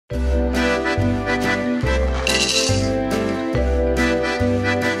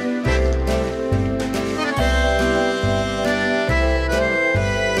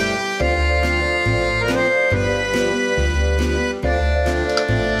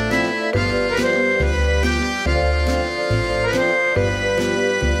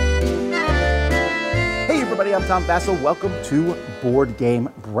I'm Tom Vassell. Welcome to Board Game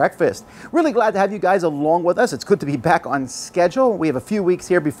Breakfast. Really glad to have you guys along with us. It's good to be back on schedule. We have a few weeks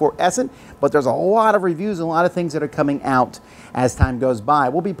here before Essen, but there's a lot of reviews and a lot of things that are coming out as time goes by.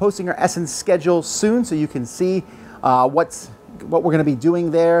 We'll be posting our Essen schedule soon so you can see what we're going to be doing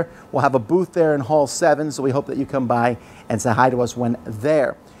there. We'll have a booth there in Hall 7, so we hope that you come by and say hi to us when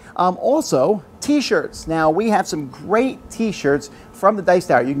there. Also, t-shirts. Now, we have some great t-shirts from the Dice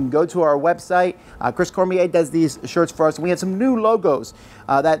Tower. You can go to our website. Chris Cormier does these shirts for us. And we have some new logos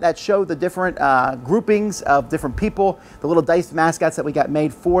that show the different groupings of different people, the little dice mascots that we got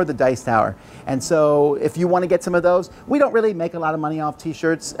made for the Dice Tower. And so if you want to get some of those, we don't really make a lot of money off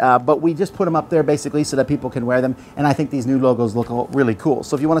t-shirts, but we just put them up there basically so that people can wear them. And I think these new logos look really cool.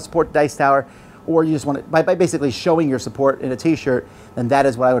 So if you want to support Dice Tower, or you just want to, by basically showing your support in a t-shirt, then that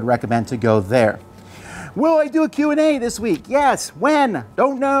is what I would recommend to go there. Will I do a Q&A this week? Yes. When?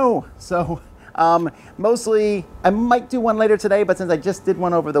 Don't know. So mostly, I might do one later today, but since I just did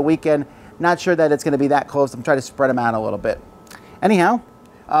one over the weekend, not sure that it's going to be that close. I'm trying to spread them out a little bit. Anyhow,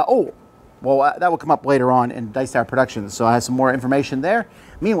 that will come up later on in Dice Tower Productions, so I have some more information there.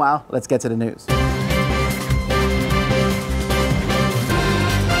 Meanwhile, let's get to the news.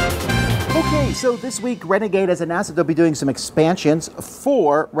 Okay, so this week, Renegade has announced that they'll be doing some expansions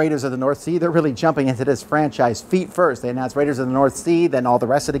for Raiders of the North Sea. They're really jumping into this franchise feet first. They announced Raiders of the North Sea, then all the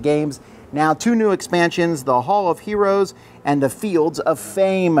rest of the games. Now, 2 new expansions, the Hall of Heroes and the Fields of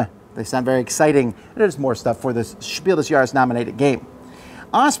Fame. They sound very exciting. There's more stuff for this Spiel des Jahres nominated game.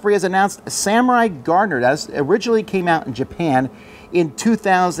 Osprey has announced Samurai Gardener. That originally came out in Japan in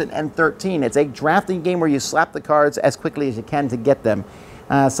 2013. It's a drafting game where you slap the cards as quickly as you can to get them.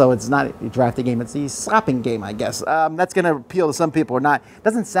 So it's not a drafting game, it's the slapping game, I guess. That's going to appeal to some people or not.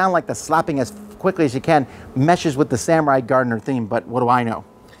 Doesn't sound like the slapping as quickly as you can meshes with the Samurai Gardener theme, but what do I know?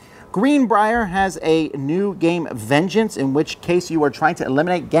 Greenbrier has a new game, Vengeance, in which case you are trying to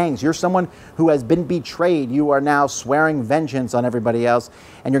eliminate gangs. You're someone who has been betrayed. You are now swearing vengeance on everybody else,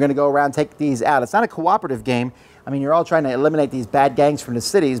 and you're going to go around and take these out. It's not a cooperative game. I mean, you're all trying to eliminate these bad gangs from the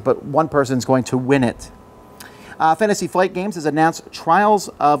cities, but one person's going to win it. Fantasy Flight Games has announced Trials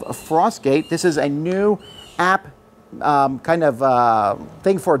of Frostgate. This is a new app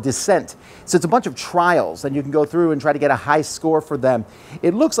thing for Descent. So it's a bunch of trials, and you can go through and try to get a high score for them.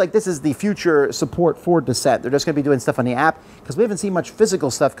 It looks like this is the future support for Descent. They're just going to be doing stuff on the app because we haven't seen much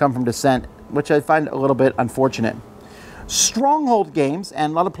physical stuff come from Descent, which I find a little bit unfortunate. Stronghold Games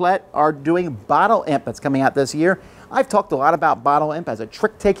and Lullapalette are doing Bottle Imp that's coming out this year. I've talked a lot about Bottle Imp as a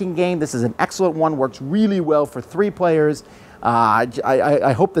trick-taking game. This is an excellent one, works really well for 3 players.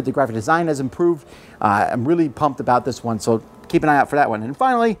 I hope that the graphic design has improved. I'm really pumped about this one, so keep an eye out for that one. And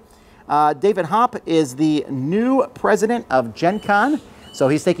finally, David Hopp is the new president of Gen Con, so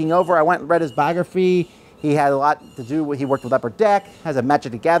he's taking over. I went and read his biography. He had a lot to do with, he worked with Upper Deck, has a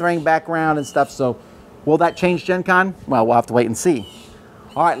Magic the Gathering background and stuff, so will that change Gen Con? Well, we'll have to wait and see.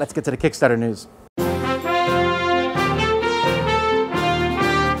 All right, let's get to the Kickstarter news.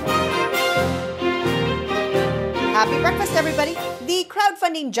 Happy breakfast, everybody! The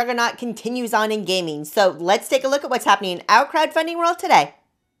crowdfunding juggernaut continues on in gaming, so let's take a look at what's happening in our crowdfunding world today.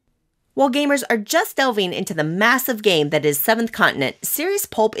 While gamers are just delving into the massive game that is Seventh Continent, Serious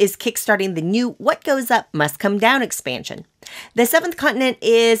Pulp is kickstarting the new What Goes Up Must Come Down expansion. The Seventh Continent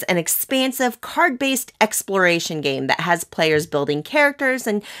is an expansive, card-based exploration game that has players building characters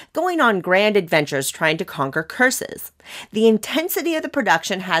and going on grand adventures trying to conquer curses. The intensity of the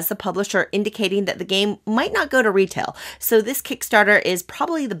production has the publisher indicating that the game might not go to retail, so this Kickstarter is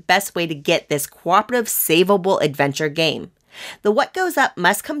probably the best way to get this cooperative, savable adventure game. The What Goes Up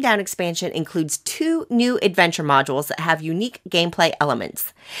Must Come Down expansion includes 2 new adventure modules that have unique gameplay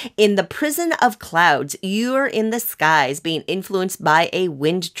elements. In the Prison of Clouds, you're in the skies being influenced by a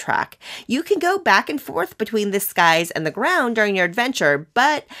wind track. You can go back and forth between the skies and the ground during your adventure,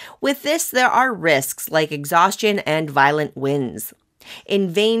 but with this there are risks like exhaustion and violent winds. In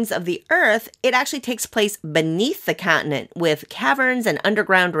Veins of the Earth, it actually takes place beneath the continent with caverns and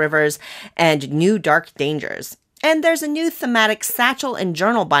underground rivers and new dark dangers. And there's a new thematic satchel and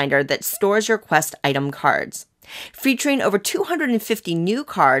journal binder that stores your quest item cards. Featuring over 250 new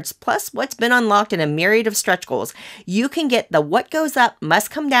cards, plus what's been unlocked in a myriad of stretch goals, you can get the What Goes Up Must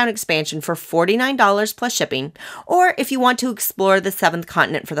Come Down expansion for $49 plus shipping. Or if you want to explore the 7th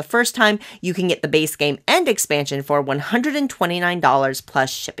continent for the first time, you can get the base game and expansion for $129 plus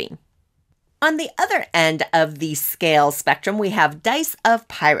shipping. On the other end of the scale spectrum, we have Dice of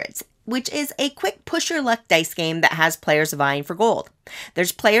Pirates, which is a quick push-your-luck dice game that has players vying for gold.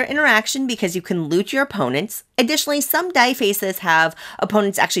 There's player interaction because you can loot your opponents. Additionally, some die faces have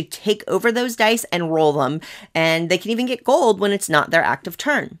opponents actually take over those dice and roll them, and they can even get gold when it's not their active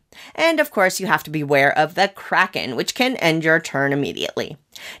turn. And of course, you have to be aware of the Kraken, which can end your turn immediately.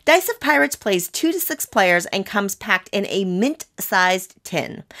 Dice of Pirates plays 2 to 6 players and comes packed in a mint-sized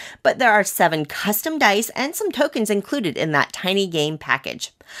tin. But there are 7 custom dice and some tokens included in that tiny game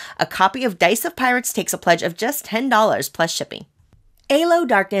package. A copy of Dice of Pirates takes a pledge of just $10 plus shipping. Alo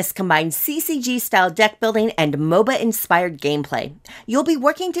Darkness combines CCG-style deck building and MOBA-inspired gameplay. You'll be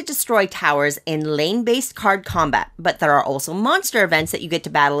working to destroy towers in lane-based card combat, but there are also monster events that you get to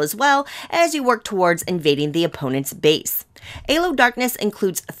battle as well as you work towards invading the opponent's base. Alo Darkness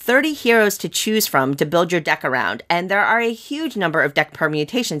includes 30 heroes to choose from to build your deck around, and there are a huge number of deck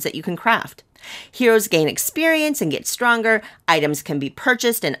permutations that you can craft. Heroes gain experience and get stronger, items can be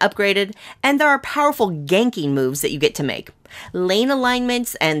purchased and upgraded, and there are powerful ganking moves that you get to make. Lane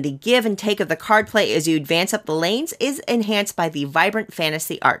alignments and the give and take of the card play as you advance up the lanes is enhanced by the vibrant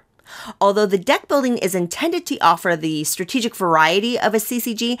fantasy art. Although the deck building is intended to offer the strategic variety of a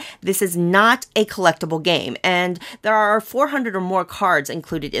CCG, this is not a collectible game, and there are 400 or more cards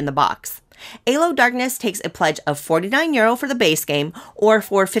included in the box. Alo Darkness takes a pledge of €49 for the base game, or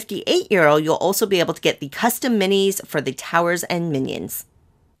for €58 you'll also be able to get the custom minis for the towers and minions.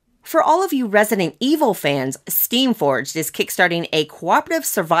 For all of you Resident Evil fans, Steamforged is kickstarting a cooperative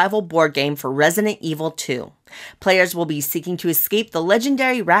survival board game for Resident Evil 2. Players will be seeking to escape the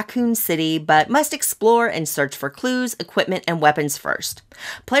legendary Raccoon City, but must explore and search for clues, equipment, and weapons first.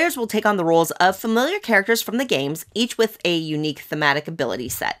 Players will take on the roles of familiar characters from the games, each with a unique thematic ability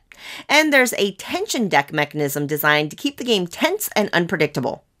set. And there's a tension deck mechanism designed to keep the game tense and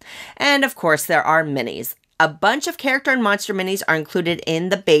unpredictable. And of course, there are minis. A bunch of character and monster minis are included in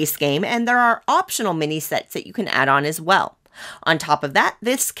the base game, and there are optional mini sets that you can add on as well. On top of that,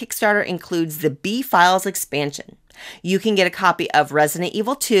 this Kickstarter includes the B-Files expansion. You can get a copy of Resident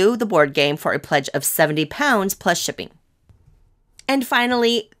Evil 2, the board game, for a pledge of £70 plus shipping. And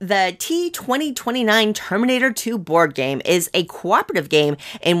finally, the T-2029 Terminator 2 board game is a cooperative game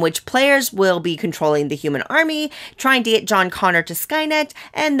in which players will be controlling the human army, trying to get John Connor to Skynet,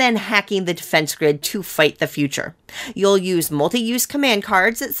 and then hacking the defense grid to fight the future. You'll use multi-use command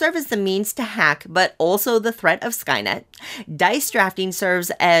cards that serve as the means to hack, but also the threat of Skynet. Dice drafting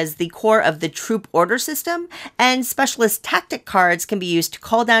serves as the core of the troop order system, and specialist tactic cards can be used to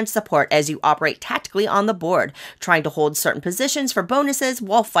call down support as you operate tactically on the board, trying to hold certain positions for bonuses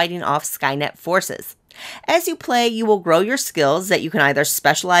while fighting off Skynet forces. As you play, you will grow your skills that you can either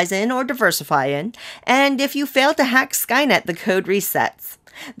specialize in or diversify in, and if you fail to hack Skynet, the code resets.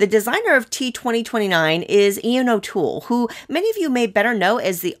 The designer of T-2029 is Ian O'Toole, who many of you may better know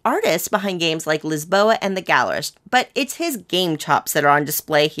as the artist behind games like Lisboa and The Gallerist, but it's his game chops that are on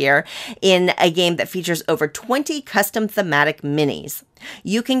display here in a game that features over 20 custom thematic minis.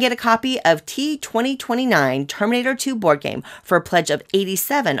 You can get a copy of T-2029 Terminator 2 board game for a pledge of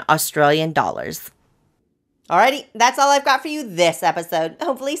 87 Australian dollars. Alrighty, that's all I've got for you this episode.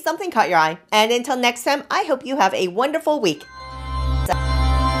 Hopefully something caught your eye. And until next time, I hope you have a wonderful week.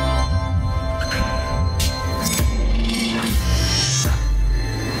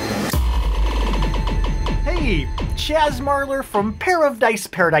 Hey, Chaz Marler from Pair of Dice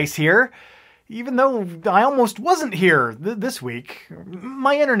Paradise here. Even though I almost wasn't here this week,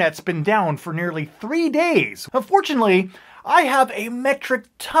 my internet's been down for nearly 3 days. Unfortunately, I have a metric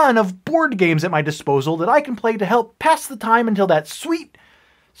ton of board games at my disposal that I can play to help pass the time until that sweet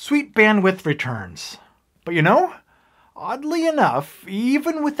bandwidth returns. But you know, oddly enough,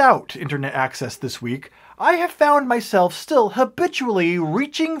 even without internet access this week, I have found myself still habitually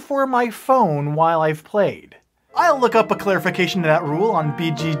reaching for my phone while I've played. I'll look up a clarification to that rule on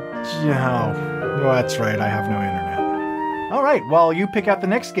BG... Oh, that's right, I have no internet. Alright, while you pick out the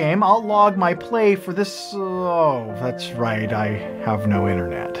next game, I'll log my play for this... Oh, that's right, I have no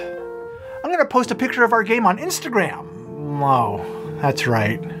internet. I'm gonna post a picture of our game on Instagram. Oh, that's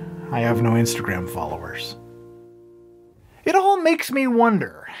right, I have no Instagram followers. It all makes me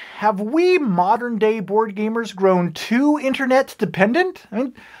wonder, have we modern-day board gamers grown too internet-dependent? I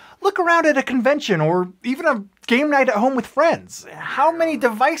mean, look around at a convention or even a game night at home with friends. How many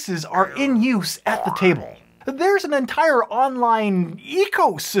devices are in use at the table? There's an entire online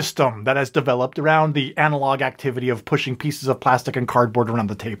ecosystem that has developed around the analog activity of pushing pieces of plastic and cardboard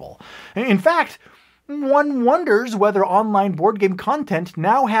around the table. In fact, one wonders whether online board game content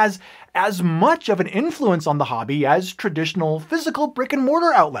now has as much of an influence on the hobby as traditional physical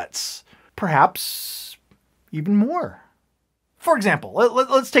brick-and-mortar outlets. Perhaps even more. For example,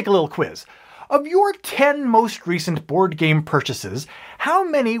 let's take a little quiz. Of your 10 most recent board game purchases, how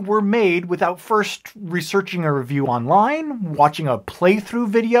many were made without first researching a review online, watching a playthrough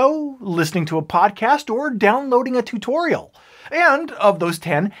video, listening to a podcast, or downloading a tutorial? And of those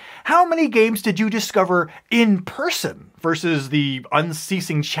 10, how many games did you discover in person versus the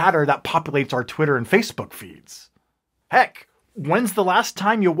unceasing chatter that populates our Twitter and Facebook feeds? Heck, when's the last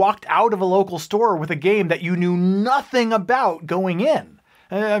time you walked out of a local store with a game that you knew nothing about going in?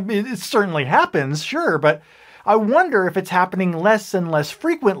 It certainly happens, sure, but I wonder if it's happening less and less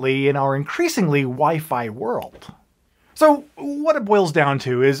frequently in our increasingly Wi-Fi world. So what it boils down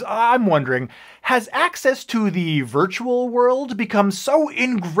to is, I'm wondering, has access to the virtual world become so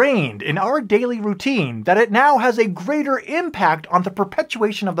ingrained in our daily routine that it now has a greater impact on the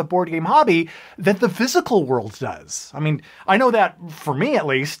perpetuation of the board game hobby than the physical world does? I mean, I know that, for me at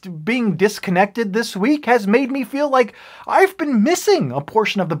least, being disconnected this week has made me feel like I've been missing a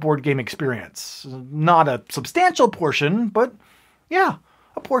portion of the board game experience. Not a substantial portion, but yeah,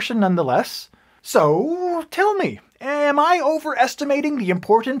 a portion nonetheless. So, tell me, am I overestimating the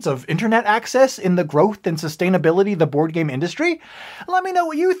importance of internet access in the growth and sustainability of the board game industry? Let me know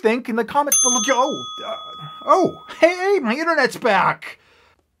what you think in the comments below. Hey, my internet's back!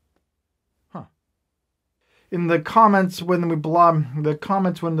 Huh. In the comments when below,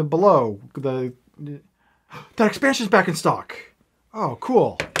 that expansion's back in stock. Oh,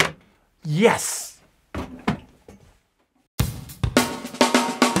 cool. Yes!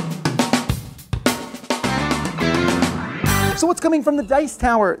 So what's coming from the Dice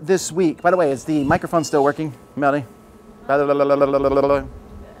Tower this week? By the way, is the microphone still working, Melody? Am I looking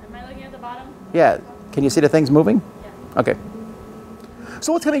at the bottom? Yeah. Can you see the things moving? Yeah. Okay.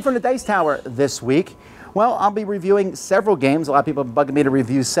 So what's coming from the Dice Tower this week? Well, I'll be reviewing several games. A lot of people have bugged me to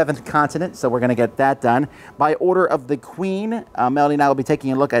review Seventh Continent, so we're going to get that done. By Order of the Queen, Melody and I will be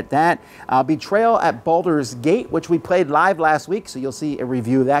taking a look at that. Betrayal at Baldur's Gate, which we played live last week, so you'll see a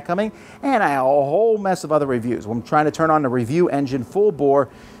review of that coming. And a whole mess of other reviews. I'm trying to turn on the review engine full bore,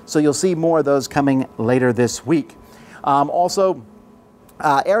 so you'll see more of those coming later this week.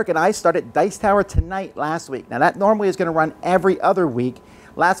 Eric and I started Dice Tower Tonight last week. Now, that normally is going to run every other week.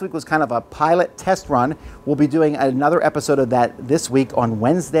 Last week was kind of a pilot test run. We'll be doing another episode of that this week on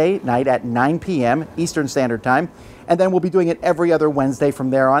Wednesday night at 9 p.m. Eastern Standard Time. And then we'll be doing it every other Wednesday from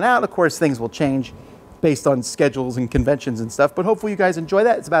there on out. Of course, things will change based on schedules and conventions and stuff. But hopefully you guys enjoy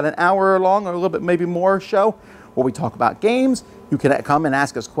that. It's about an hour long or a little bit maybe more show where we talk about games. You can come and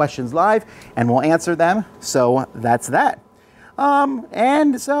ask us questions live and we'll answer them. So that's that.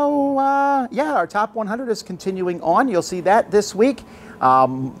 Yeah, our top 100 is continuing on. You'll see that this week.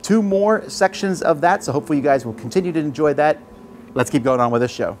 2 more sections of that, so hopefully you guys will continue to enjoy that. Let's keep going on with this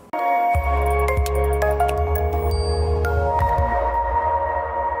show.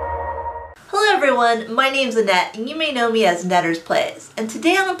 Hello everyone, my name's Annette, and you may know me as Netters Plays. And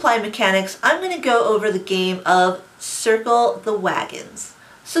today on Applied Mechanics, I'm going to go over the game of Circle the Wagons.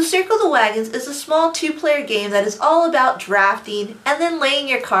 So Circle the Wagons is a small 2-player game that is all about drafting and then laying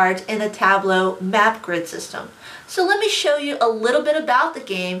your cards in a tableau map grid system. So let me show you a little bit about the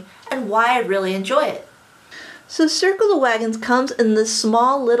game and why I really enjoy it. So Circle the Wagons comes in this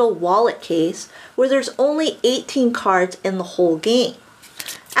small little wallet case where there's only 18 cards in the whole game.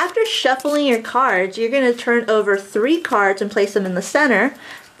 After shuffling your cards, you're going to turn over 3 cards and place them in the center.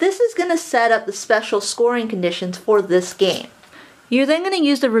 This is going to set up the special scoring conditions for this game. You're then going to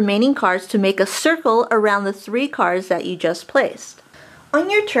use the remaining cards to make a circle around the 3 cards that you just placed. On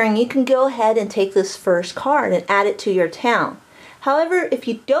your turn, you can go ahead and take this first card and add it to your town. However, if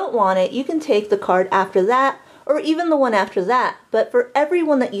you don't want it, you can take the card after that, or even the one after that. But for every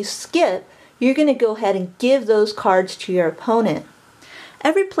one that you skip, you're going to go ahead and give those cards to your opponent.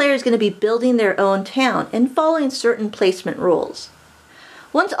 Every player is going to be building their own town and following certain placement rules.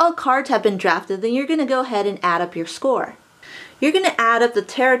 Once all cards have been drafted, then you're going to go ahead and add up your score. You're going to add up the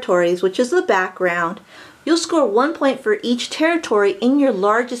territories, which is the background. You'll score 1 point for each territory in your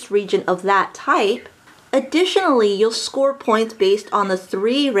largest region of that type. Additionally, you'll score points based on the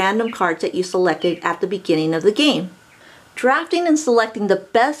 3 random cards that you selected at the beginning of the game. Drafting and selecting the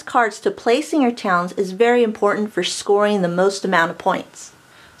best cards to place in your towns is very important for scoring the most amount of points.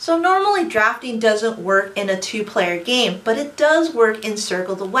 So normally drafting doesn't work in a 2-player game, but it does work in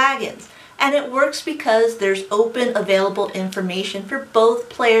Circle the Wagons. And it works because there's open, available information for both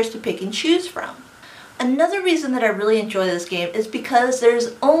players to pick and choose from. Another reason that I really enjoy this game is because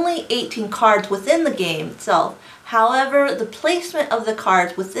there's only 18 cards within the game itself. However, the placement of the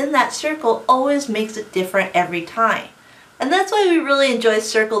cards within that circle always makes it different every time. And that's why we really enjoy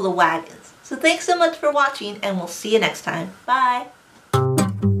Circle the Wagons. So thanks so much for watching, and we'll see you next time. Bye!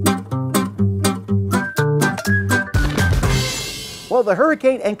 Well, the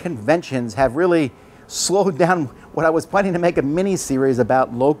hurricane and conventions have really slowed down what I was planning to make a mini-series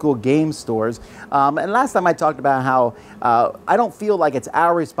about local game stores. And last time I talked about how I don't feel like it's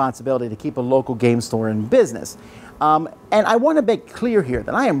our responsibility to keep a local game store in business. And I want to make clear here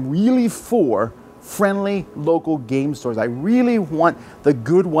that I am really for friendly local game stores. I really want the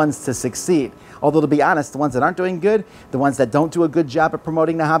good ones to succeed. Although, to be honest, the ones that aren't doing good, the ones that don't do a good job at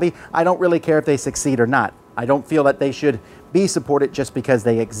promoting the hobby, I don't really care if they succeed or not. I don't feel that they should be supported just because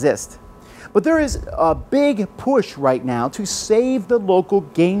they exist. But there is a big push right now to save the local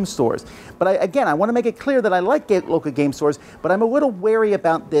game stores. But again, I want to make it clear that I like local game stores, but I'm a little wary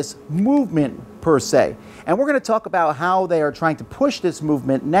about this movement per se. And we're going to talk about how they are trying to push this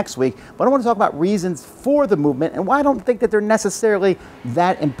movement next week, but I want to talk about reasons for the movement and why I don't think that they're necessarily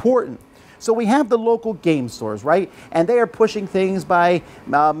that important. So we have the local game stores, right? And they are pushing things by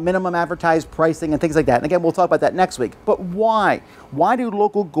minimum advertised pricing and things like that. And again, we'll talk about that next week. But why? Why do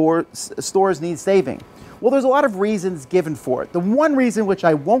local stores need saving? Well, there's a lot of reasons given for it. The one reason, which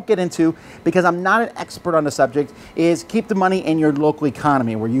I won't get into because I'm not an expert on the subject, is keep the money in your local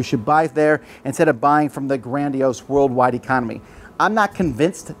economy, where you should buy there instead of buying from the grandiose worldwide economy. I'm not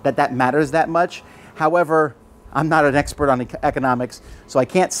convinced that that matters that much. However, I'm not an expert on economics, so I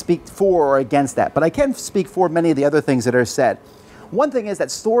can't speak for or against that. But I can speak for many of the other things that are said. One thing is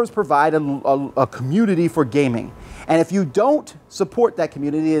that stores provide a community for gaming. And if you don't support that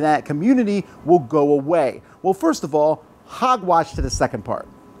community will go away. Well, first of all, hogwash to the second part.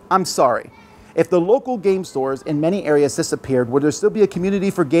 I'm sorry. If the local game stores in many areas disappeared, would there still be a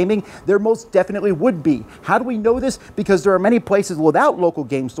community for gaming? There most definitely would be. How do we know this? Because there are many places without local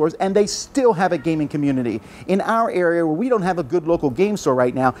game stores and they still have a gaming community. In our area where we don't have a good local game store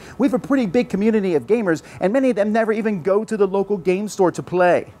right now, we have a pretty big community of gamers and many of them never even go to the local game store to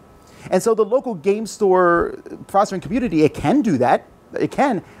play. And so the local game store fostering community, it can do that. It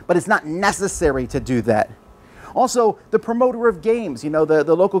can, but it's not necessary to do that. Also, the promoter of games, you know,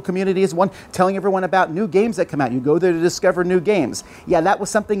 the local community is one telling everyone about new games that come out. You go there to discover new games. Yeah, that was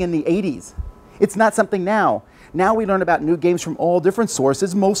something in the 80s. It's not something now. Now we learn about new games from all different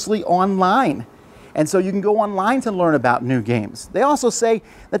sources, mostly online. And so you can go online to learn about new games. They also say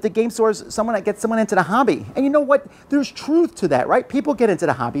that the game store is someone that gets someone into the hobby. And you know what? There's truth to that, right? People get into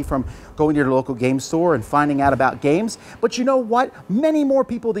the hobby from going to your local game store and finding out about games. But you know what? Many more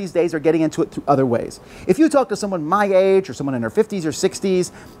people these days are getting into it through other ways. If you talk to someone my age or someone in their 50s or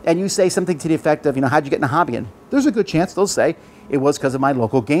 60s and you say something to the effect of, you know, how'd you get in the hobby? And there's a good chance they'll say, it was because of my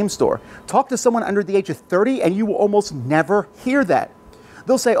local game store. Talk to someone under the age of 30 and you will almost never hear that.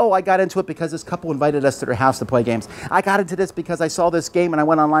 They'll say, oh, I got into it because this couple invited us to their house to play games. I got into this because I saw this game and I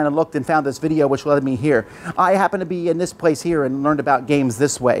went online and looked and found this video which led me here. I happen to be in this place here and learned about games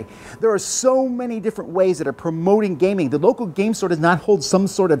this way. There are so many different ways that are promoting gaming. The local game store does not hold some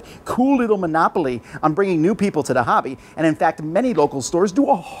sort of cool little monopoly on bringing new people to the hobby. And in fact, many local stores do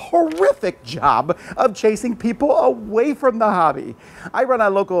a horrific job of chasing people away from the hobby. I run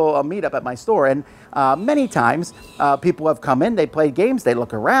a local meetup at my store and many times people have come in, they play games, they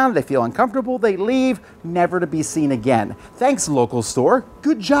look around, they feel uncomfortable, they leave, never to be seen again. Thanks, local store.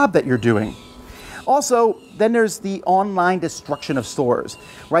 Good job that you're doing. Also, then there's the online destruction of stores,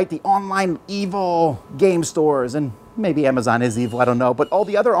 right? The online evil game stores, and maybe Amazon is evil, I don't know, but all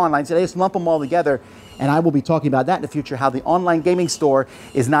the other online, so they just lump them all together, and I will be talking about that in the future, how the online gaming store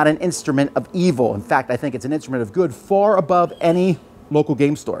is not an instrument of evil. In fact, I think it's an instrument of good far above any local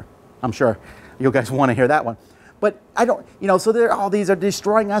game store. I'm sure you guys want to hear that one. But I don't, you know, so all these are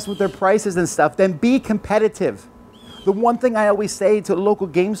destroying us with their prices and stuff. Then be competitive. The one thing I always say to local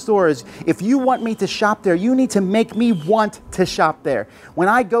game stores, if you want me to shop there, you need to make me want to shop there. When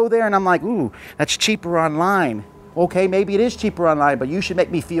I go there and I'm like, ooh, that's cheaper online. Okay, maybe it is cheaper online, but you should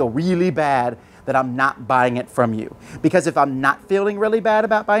make me feel really bad that I'm not buying it from you. Because if I'm not feeling really bad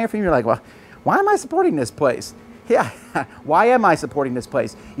about buying it from you, you're like, well, why am I supporting this place? Yeah, why am I supporting this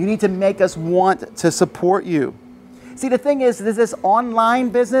place? You need to make us want to support you. See, the thing is, this online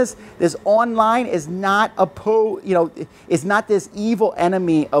business, this online is not is not this evil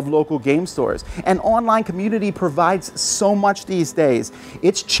enemy of local game stores. An online community provides so much these days.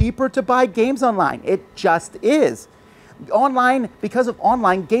 It's cheaper to buy games online. It just is. Online, because of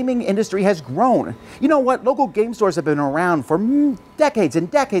online, gaming industry has grown. You know what? Local game stores have been around for decades and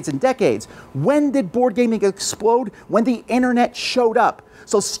decades and decades. When did board gaming explode? When the internet showed up.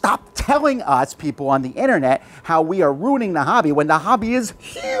 So stop telling us, people on the internet, how we are ruining the hobby when the hobby is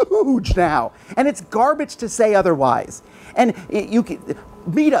huge now. And it's garbage to say otherwise. And you can,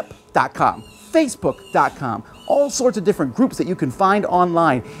 meetup.com, facebook.com, all sorts of different groups that you can find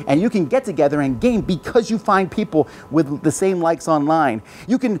online, and you can get together and game because you find people with the same likes online.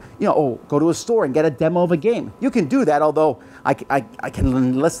 You can, go to a store and get a demo of a game. You can do that, although I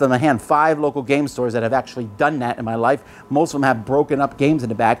can list on my hand 5 local game stores that have actually done that in my life. Most of them have broken up games in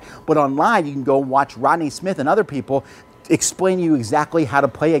the back, but online you can go and watch Rodney Smith and other people explain to you exactly how to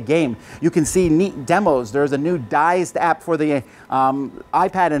play a game. You can see neat demos. There's a new Dized app for the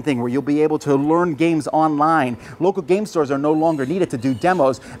iPad and thing where you'll be able to learn games online. Local game stores are no longer needed to do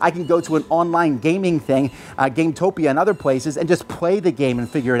demos. I can go to an online gaming thing, Gametopia and other places, and just play the game and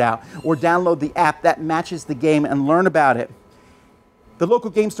figure it out, or download the app that matches the game and learn about it. The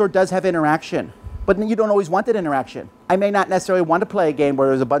local game store does have interaction, but you don't always want that interaction. I may not necessarily want to play a game where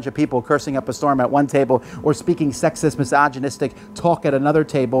there's a bunch of people cursing up a storm at one table, or speaking sexist, misogynistic talk at another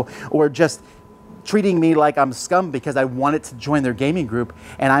table, or just treating me like I'm scum because I wanted to join their gaming group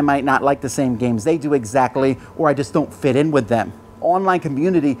and I might not like the same games they do exactly, or I just don't fit in with them. Online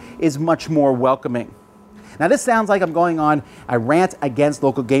community is much more welcoming. Now this sounds like I'm going on a rant against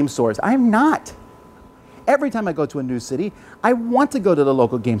local game stores. I'm not. Every time I go to a new city, I want to go to the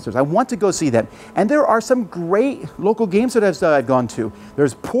local game stores. I want to go see them. And there are some great local game stores that I've gone to.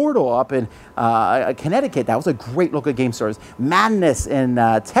 There's Portal up in Connecticut. That was a great local game store. Madness in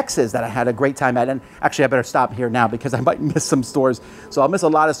Texas that I had a great time at. And actually, I better stop here now because I might miss some stores. So I'll miss a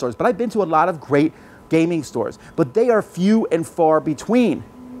lot of stores. But I've been to a lot of great gaming stores. But they are few and far between.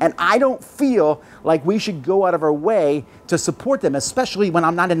 And I don't feel like we should go out of our way to support them, especially when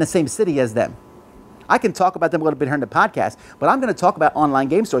I'm not in the same city as them. I can talk about them a little bit here in the podcast, but I'm going to talk about online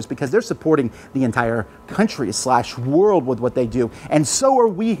game stores because they're supporting the entire country / world with what they do. And so are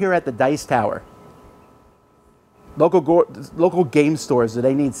we here at the Dice Tower. Local game stores, do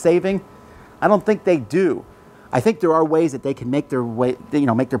they need saving? I don't think they do. I think there are ways that they can make their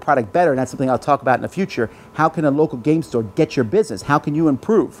make their product better, and that's something I'll talk about in the future. How can a local game store get your business? How can you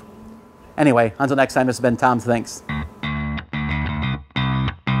improve? Anyway, until next time, this has been Tom. Thanks.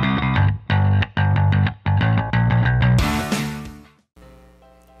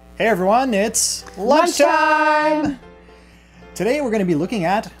 Hey everyone, it's lunchtime! Today we're going to be looking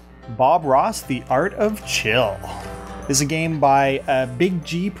at Bob Ross, The Art of Chill. This is a game by Big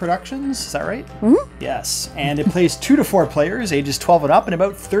G Productions, is that right? Mm-hmm. Yes, and it plays 2 to 4 players, ages 12 and up, in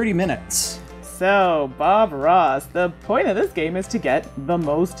about 30 minutes. So, Bob Ross, the point of this game is to get the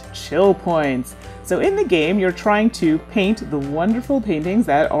most chill points. So in the game, you're trying to paint the wonderful paintings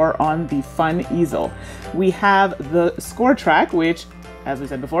that are on the fun easel. We have the score track, which, as we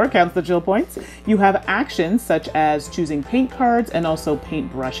said before, counts the chill points. You have actions such as choosing paint cards and also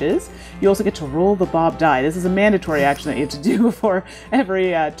paint brushes. You also get to roll the Bob die. This is a mandatory action that you have to do before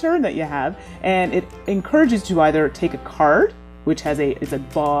every turn that you have, and it encourages you to either take a card, which it's a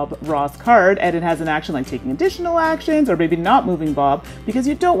Bob Ross card, and it has an action like taking additional actions or maybe not moving Bob because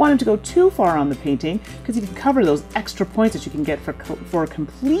you don't want him to go too far on the painting because you can cover those extra points that you can get for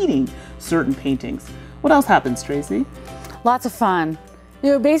completing certain paintings. What else happens, Tracy? Lots of fun.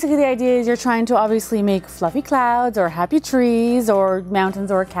 Basically the idea is you're trying to obviously make fluffy clouds or happy trees or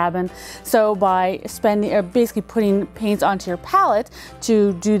mountains or a cabin. So by basically putting paints onto your palette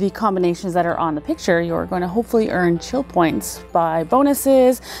to do the combinations that are on the picture, you're going to hopefully earn chill points by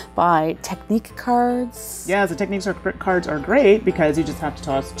bonuses, by technique cards. Yeah, the techniques cards are great because you just have to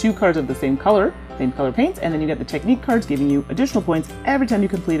toss 2 cards of the same color paints, and then you get the technique cards giving you additional points every time you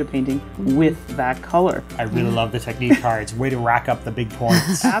complete a painting with that color. I really love the technique cards. Way to rack up the big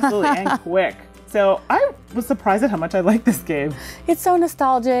points. Absolutely, and quick. So I was surprised at how much I like this game. It's so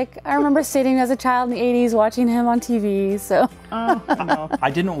nostalgic. I remember sitting as a child in the 80s watching him on TV, so. No.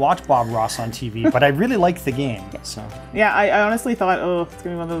 I didn't watch Bob Ross on TV, but I really liked the game. So. Yeah, I honestly thought, oh, it's going to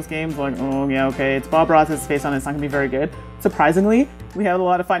be one of those games like, oh, yeah, okay, it's Bob Ross's face on it, it's not going to be very good. Surprisingly, we had a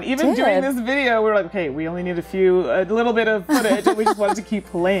lot of fun. Even doing this video, we were like, okay, we only need a little bit of footage, and we just wanted to keep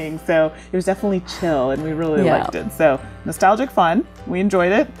playing. So it was definitely chill, and we really liked it. So nostalgic fun. We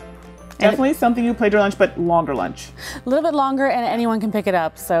enjoyed it. Definitely something you play during lunch, but longer lunch. A little bit longer, and anyone can pick it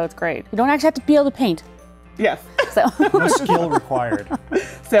up, so it's great. You don't actually have to be able to paint. Yes. So. No skill required.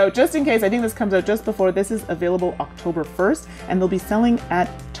 So just in case, I think this comes out just before, this is available October 1st, and they'll be selling at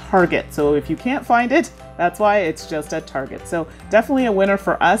Target. So if you can't find it, That's why it's just at Target. So definitely a winner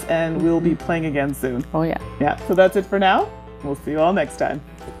for us, and we'll be playing again soon. Oh yeah. Yeah, so that's it for now. We'll see you all next time.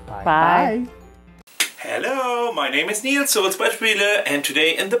 Bye. Bye. Hello, my name is Niels Sulzbeispiele, and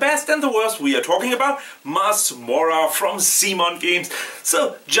today in the best and the worst we are talking about Masm from Solomode Games.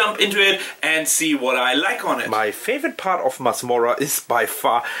 So jump into it and see what I like on it. My favorite part of Masm is by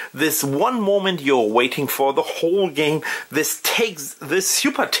far this one moment you're waiting for the whole game. This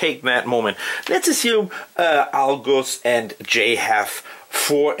super take that moment. Let's assume Algus and Jay have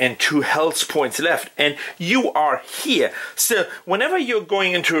 4 and 2 health points left, and you are here. So whenever you're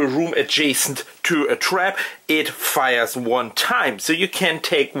going into a room adjacent to a trap, it fires 1 time, so you can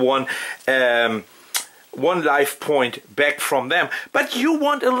take one life point back from them, but you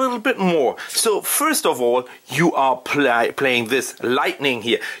want a little bit more. So first of all, you are playing this lightning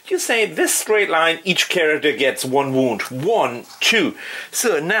here. You say this straight line, each character gets 1 wound. 1, 2.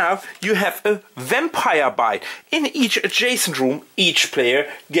 So now you have a vampire bite. In each adjacent room, each player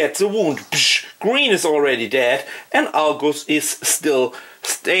gets a wound. Psh, green is already dead, and Algus is still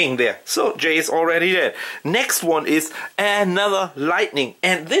staying there. So Jay is already dead. Next one is another lightning,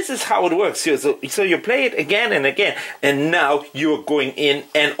 and this is how it works here. So you play it again and again, and now you're going in,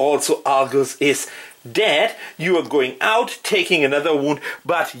 and also Algus is dead. You are going out, taking another wound,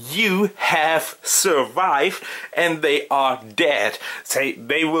 but you have survived, and they are dead. Say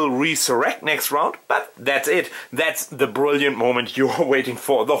they will resurrect next round, but that's it. That's the brilliant moment you are waiting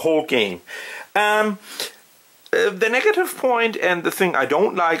for the whole game. The negative point and the thing I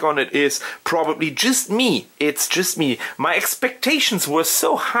don't like on it is probably just me. It's just me. My expectations were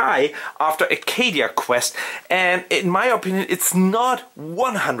so high after Acadia Quest, and in my opinion it's not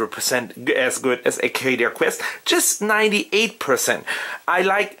 100% as good as Acadia Quest, just 98%. I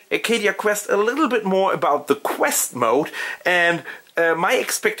like Acadia Quest a little bit more about the quest mode, and my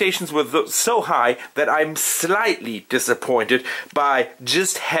expectations were so high that I'm slightly disappointed by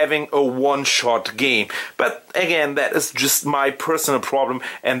just having a one-shot game. But again, that is just my personal problem,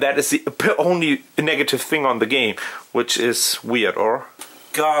 and that is the only negative thing on the game, which is weird, or?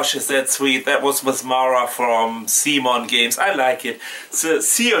 Gosh, is that sweet. That was Masm from Solomode Games. I like it. So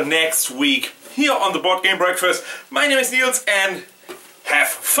see you next week here on the Board Game Breakfast. My name is Niels, and have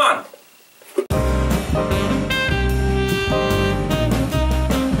fun!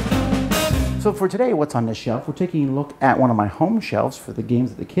 So for today, what's on the shelf? We're taking a look at one of my home shelves for the games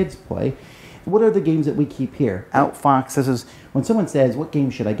that the kids play. What are the games that we keep here? Outfox. This is when someone says, what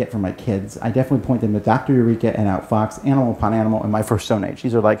game should I get for my kids? I definitely point them to Dr. Eureka and Outfox, Animal Upon Animal, and My First Stone Age.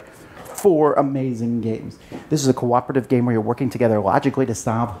 These are like 4 amazing games. This is a cooperative game where you're working together logically to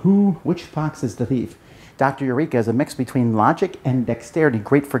solve which fox is the thief. Dr. Eureka is a mix between logic and dexterity,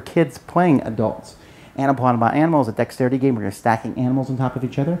 great for kids playing adults. Animal Upon Animal is a dexterity game where you're stacking animals on top of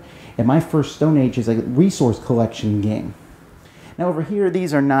each other. And My First Stone Age is a resource collection game. Now over here,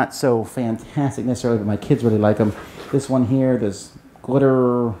 these are not so fantastic necessarily, but my kids really like them. This one here, this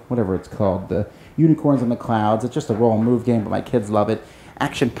glitter, whatever it's called, the Unicorns in the Clouds. It's just a roll and move game, but my kids love it.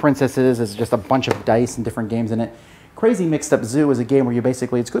 Action Princesses is just a bunch of dice and different games in it. Crazy Mixed Up Zoo is a game where you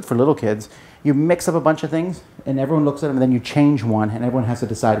basically, it's good for little kids. You mix up a bunch of things, and everyone looks at them, and then you change one, and everyone has to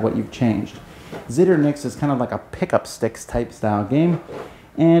decide what you've changed. Zitternix is kind of like a pickup sticks type style game.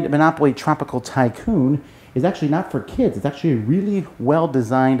 And Monopoly Tropical Tycoon is actually not for kids. It's actually a really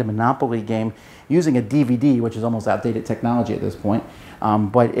well-designed Monopoly game using a DVD, which is almost outdated technology at this point.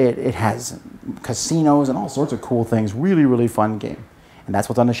 But it has casinos and all sorts of cool things. Really, really fun game. And that's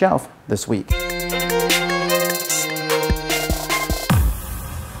what's on the shelf this week.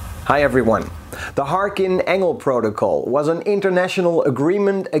 Hi everyone. The Harkin-Engel Protocol was an international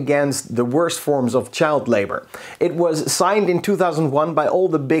agreement against the worst forms of child labor. It was signed in 2001 by all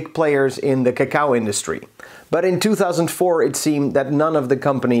the big players in the cacao industry. But in 2004 it seemed that none of the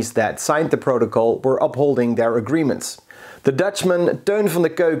companies that signed the protocol were upholding their agreements. The Dutchman Teun van de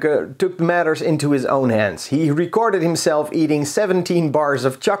Keuken took matters into his own hands. He recorded himself eating 17 bars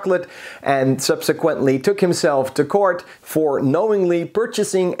of chocolate and subsequently took himself to court for knowingly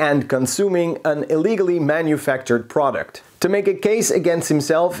purchasing and consuming an illegally manufactured product. To make a case against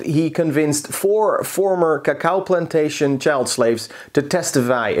himself, he convinced 4 former cacao plantation child slaves to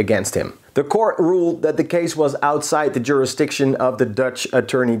testify against him. The court ruled that the case was outside the jurisdiction of the Dutch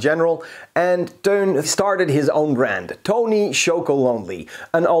Attorney General, and Teun started his own brand, Tony Chocolonely,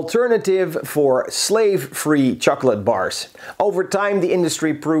 an alternative for slave-free chocolate bars. Over time, the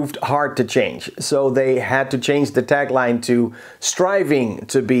industry proved hard to change, so they had to change the tagline to "striving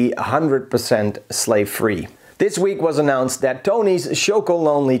to be 100% slave-free." This week was announced that Tony's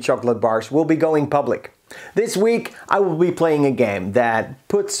Chocolonely chocolate bars will be going public. This week I will be playing a game that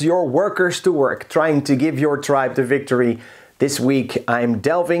puts your workers to work, trying to give your tribe the victory. This week I'm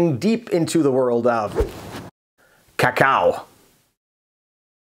delving deep into the world of Cacao.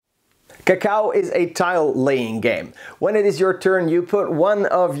 Cacao is a tile laying game. When it is your turn, you put one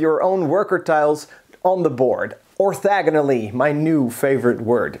of your own worker tiles on the board. Orthogonally, my new favorite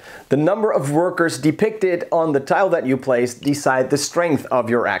word. The number of workers depicted on the tile that you place decide the strength of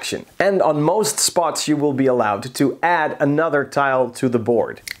your action. And on most spots you will be allowed to add another tile to the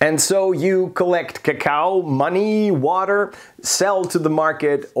board. And so you collect cacao, money, water, sell to the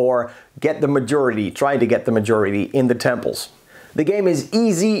market, or get the majority, try to get the majority in the temples. The game is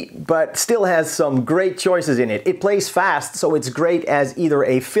easy, but still has some great choices in it. It plays fast, so it's great as either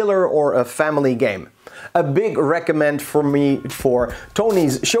a filler or a family game. A big recommend for me for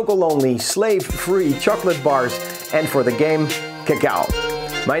Tony's Chocolonely slave-free chocolate bars and for the game Cacao.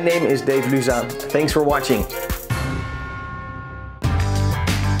 My name is Dave Luza. Thanks for watching.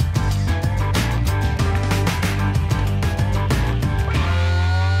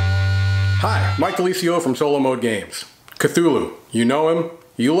 Hi, Mike Delisio from Solomode Games. Cthulhu, you know him,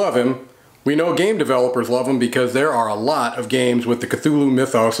 you love him. We know game developers love him because there are a lot of games with the Cthulhu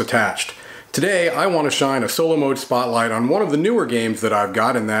mythos attached. Today, I want to shine a Solomode spotlight on one of the newer games that I've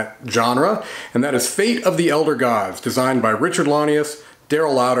got in that genre, and that is Fate of the Elder Gods, designed by Richard Launius,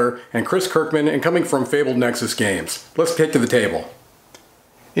 Daryl Lauder, and Chris Kirkman, and coming from Fabled Nexus Games. Let's get to the table.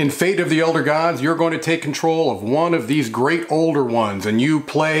 In Fate of the Elder Gods, you're going to take control of one of these great older ones, and you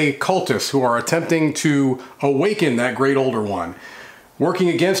play cultists who are attempting to awaken that great older one. Working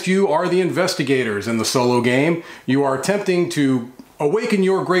against you are the investigators in the solo game. You are attempting to awaken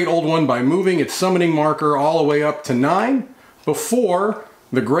your great old one by moving its summoning marker all the way up to 9 before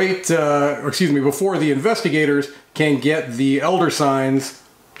the before the investigators can get the elder signs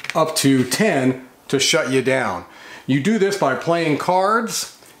up to 10 to shut you down. You do this by playing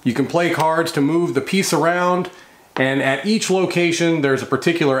cards. You can play cards to move the piece around, and at each location there's a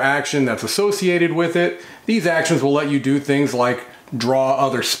particular action that's associated with it. These actions will let you do things like draw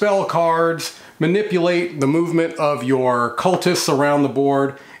other spell cards, manipulate the movement of your cultists around the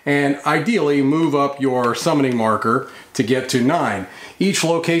board, and ideally move up your summoning marker to get to 9. Each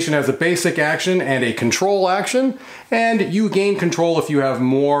location has a basic action and a control action, and you gain control if you have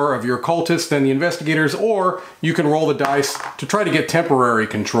more of your cultists than the investigators, or you can roll the dice to try to get temporary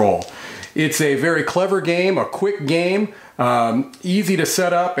control. It's a very clever game, a quick game, easy to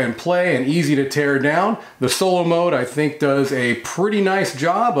set up and play and easy to tear down. The solo mode, I think, does a pretty nice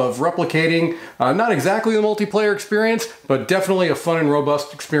job of replicating not exactly the multiplayer experience, but definitely a fun and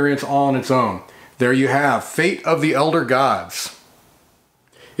robust experience all on its own. There you have Fate of the Elder Gods.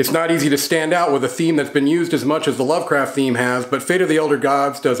 It's not easy to stand out with a theme that's been used as much as the Lovecraft theme has, but Fate of the Elder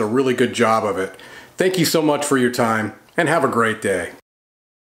Gods does a really good job of it. Thank you so much for your time, and have a great day.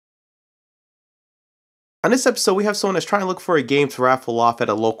 On this episode, we have someone that's trying to look for a game to raffle off at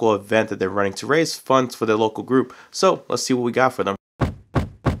a local event that they're running to raise funds for their local group. So, let's see what we got for them.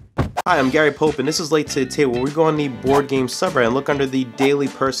 Hi, I'm Gary Pope, and this is Late to the Table, where we go on the Board Game subreddit and look under the daily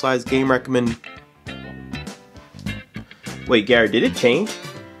personalized game recommend... Wait, Gary, did it change?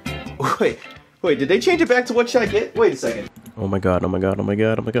 Wait, did they change it back to what should I get? Wait a second. Oh my god, oh my god, oh my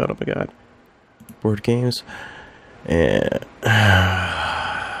god, oh my god, oh my god. Board games. And...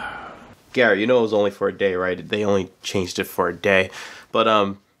 Gary, you know it was only for a day, right? They only changed it for a day.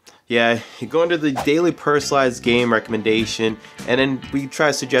 But, yeah, you go under the daily personalized game recommendation, and then we try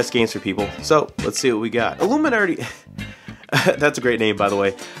to suggest games for people. So, let's see what we got. Illuminati... That's a great name, by the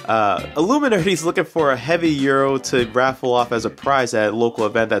way. Illuminati's looking for a heavy euro to raffle off as a prize at a local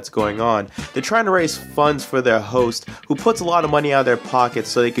event that's going on. They're trying to raise funds for their host, who puts a lot of money out of their pockets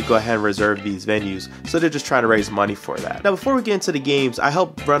so they could go ahead and reserve these venues. So they're just trying to raise money for that. Now, before we get into the games, I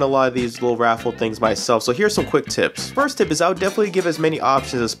help run a lot of these little raffle things myself, so here's some quick tips. First tip is I would definitely give as many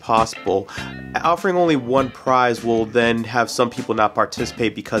options as possible. Offering only one prize will then have some people not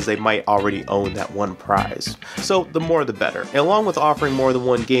participate because they might already own that one prize. So the more the better. And along with offering more than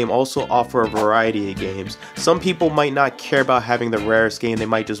one game, also offer a variety of games. Some people might not care about having the rarest game, they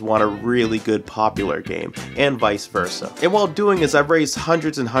might just want a really good popular game, and vice versa. And while doing this, I've raised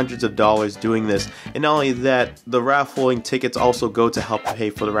hundreds and hundreds of dollars doing this, and not only that, the raffling tickets also go to help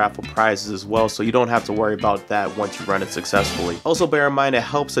pay for the raffle prizes as well, so you don't have to worry about that once you run it successfully. Also bear in mind, it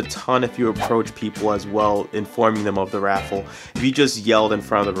helps a ton if you approach people as well, informing them of the raffle. If you just yelled in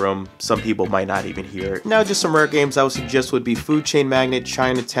front of the room, some people might not even hear it. Now just some rare games I would suggest tips would be Food Chain Magnate,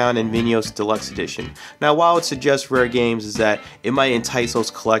 Chinatown, and Minos Deluxe Edition. Now, while I would suggest rare games is that it might entice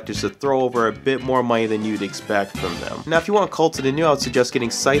those collectors to throw over a bit more money than you'd expect from them. Now, if you want Cult of the New, I would suggest getting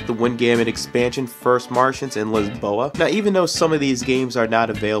Scythe, the Windgamut expansion, First Martians, and Lisboa. Now, even though some of these games are not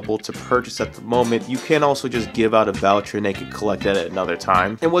available to purchase at the moment, you can also just give out a voucher and they can collect that at another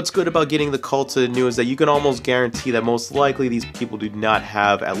time. And what's good about getting the Cult of the New is that you can almost guarantee that most likely these people do not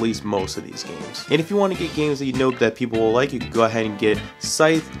have at least most of these games. And if you want to get games that you know that people will like, you can go ahead and get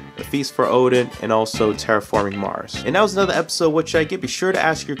Scythe, A Feast for Odin, and also Terraforming Mars. And that was another episode of What Should I Get? Be sure to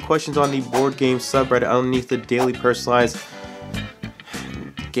ask your questions on the board game subreddit underneath the daily personalized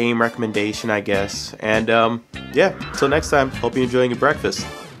game recommendation, I guess. And yeah, until next time, hope you're enjoying your breakfast.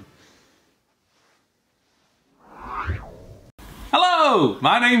 Hello,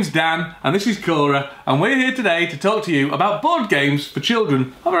 my name's Dan and this is Cora, and we're here today to talk to you about board games for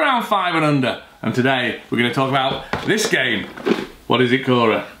children of around 5 and under. And today we're going to talk about this game. What is it,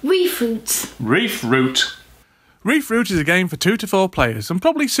 Cora? Reef Root. Reef Root. Reef Root is a game for 2 to 4 players and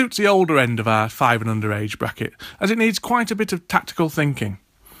probably suits the older end of our 5 and under age bracket, as it needs quite a bit of tactical thinking.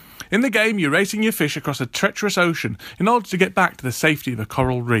 In the game, you're racing your fish across a treacherous ocean in order to get back to the safety of a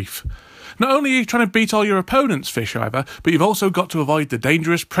coral reef. Not only are you trying to beat all your opponent's fish, however, but you've also got to avoid the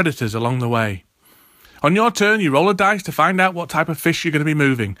dangerous predators along the way. On your turn, you roll a dice to find out what type of fish you're going to be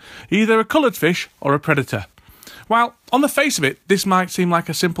moving, either a coloured fish or a predator. While, on the face of it, this might seem like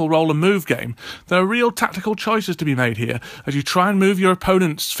a simple roll and move game, there are real tactical choices to be made here as you try and move your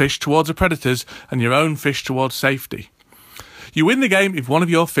opponent's fish towards the predators and your own fish towards safety. You win the game if one of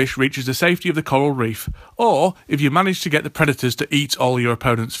your fish reaches the safety of the coral reef, or if you manage to get the predators to eat all your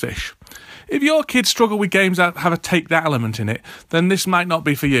opponent's fish. If your kids struggle with games that have a take that element in it, then this might not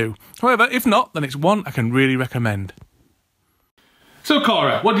be for you. However, if not, then it's one I can really recommend. So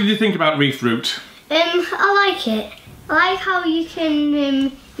Cora, what did you think about Reef Root? I like it. I like how you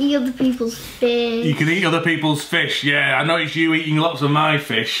can eat other people's fish. You can eat other people's fish, yeah. I noticed you eating lots of my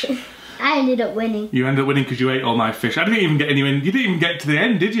fish. I ended up winning. You ended up winning because you ate all my fish. I didn't even get any in. You didn't even get to the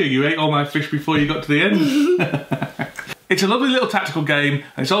end, did you? You ate all my fish before you got to the end. It's a lovely little tactical game,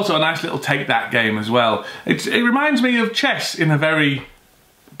 and it's also a nice little take that game as well. It reminds me of chess in a very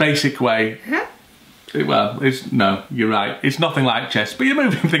basic way. Huh? No, you're right. It's nothing like chess, but you're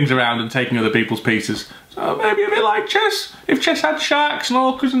moving things around and taking other people's pieces. So maybe a bit like chess. If chess had sharks and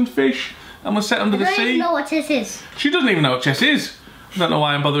orcas and fish and was set under the sea. I don't even know what chess is. She doesn't even know what chess is. I don't know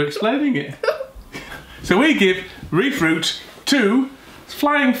why I'm bothering explaining it. So we give Reef Root 2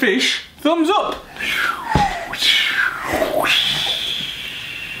 flying fish thumbs up.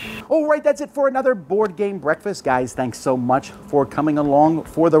 All right, that's it for another board game breakfast. Guys, thanks so much for coming along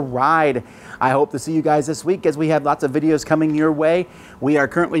for the ride. I hope to see you guys this week as we have lots of videos coming your way. We are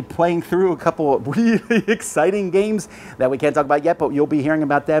currently playing through a couple of really exciting games that we can't talk about yet, but you'll be hearing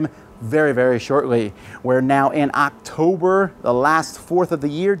about them very, very shortly. We're now in October, the last 4th of the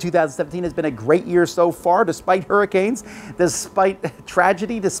year. 2017 has been a great year so far, despite hurricanes, despite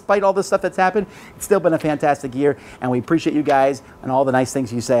tragedy, despite all the stuff that's happened. It's still been a fantastic year, and we appreciate you guys and all the nice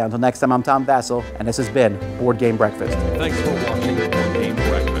things you say. Until next time, I'm Tom Vassell, and this has been Board Game Breakfast. Thanks for watching Board Game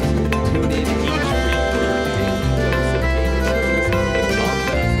Breakfast. Tune in each week for your Tom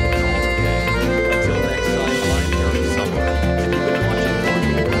Vassell. Until next time, I'm Harry Summer, and you've been watching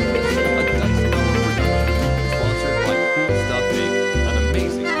Board Game Breakfast, a Dice Tower production, sponsored by Cool Stuff Inc., an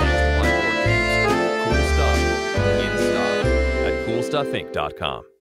amazing place to buy board games. Cool stuff in stock at coolstuffinc.com.